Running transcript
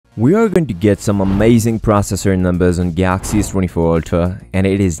We are going to get some amazing processor numbers on Galaxy S24 Ultra, and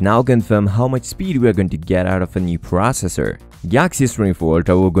it is now confirmed how much speed we are going to get out of a new processor. Galaxy S24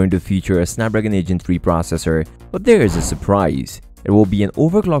 Ultra will going to feature a Snapdragon 3 processor, but there is a surprise. It will be an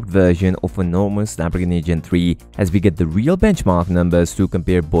overclocked version of a normal Snapdragon 3 as we get the real benchmark numbers to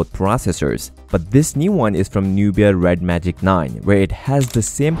compare both processors. But this new one is from Nubia Red Magic 9, where it has the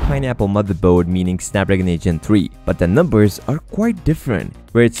same pineapple motherboard meaning Snapdragon 3, but the numbers are quite different,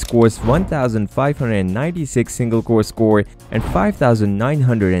 where it scores 1596 single-core score and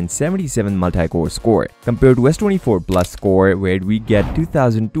 5977 multi-core score, compared to S24 Plus score where we get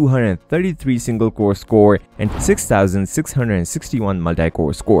 2233 single-core score and 6661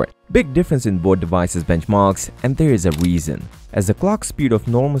 multi-core score. Big difference in both devices benchmarks, and there is a reason, as the clock speed of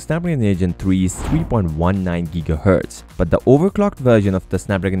normal Snapdragon 3 is 3.19 GHz, but the overclocked version of the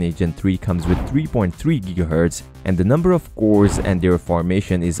Snapdragon 3 comes with 3.3 GHz, and the number of cores and their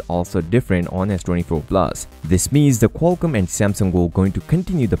formation is also different on S24 Plus. This means the Qualcomm and Samsung will going to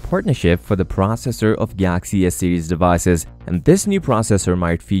continue the partnership for the processor of Galaxy S series devices, and this new processor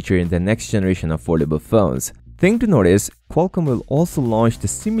might feature in the next generation of foldable phones. Thing to notice, Qualcomm will also launch the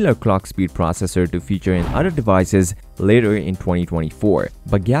similar clock speed processor to feature in other devices later in 2024,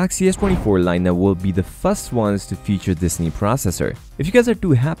 but Galaxy S24 lineup will be the first ones to feature this new processor. If you guys are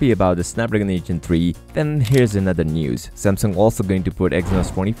too happy about the Snapdragon 3, then here's another news. Samsung also going to put Exynos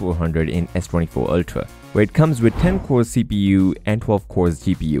 2400 in S24 Ultra, where it comes with 10 cores CPU and 12 cores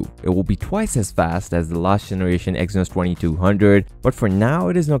GPU. It will be twice as fast as the last generation Exynos 2200, but for now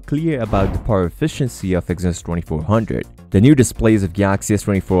it is not clear about the power efficiency of Exynos 2400. The new displays of Galaxy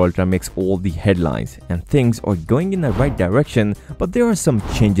S24 Ultra makes all the headlines, and things are going in the right direction, but there are some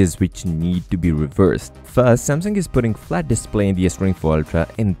changes which need to be reversed. First, Samsung is putting flat display in the S24 Ultra,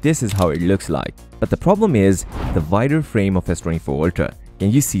 and this is how it looks like. But the problem is the wider frame of S24 Ultra.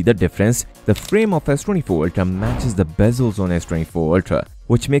 Can you see the difference? The frame of S24 Ultra matches the bezels on S24 Ultra,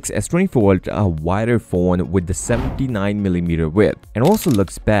 which makes S24 Ultra a wider phone with the 79mm width, and also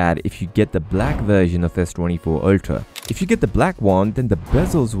looks bad if you get the black version of S24 Ultra. If you get the black one, then the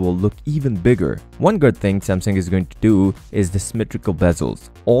bezels will look even bigger. One good thing Samsung is going to do is the symmetrical bezels.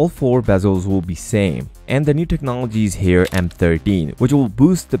 All 4 bezels will be same, and the new technology is here M13, which will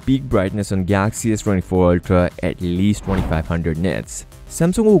boost the peak brightness on Galaxy S24 Ultra at least 2500 nits.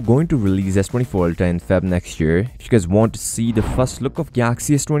 Samsung will going to release S24 Ultra in Feb next year. If you guys want to see the first look of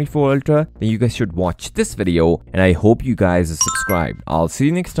Galaxy S24 Ultra, then you guys should watch this video, and I hope you guys are subscribed. I'll see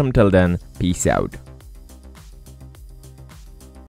you next time. Till then, peace out.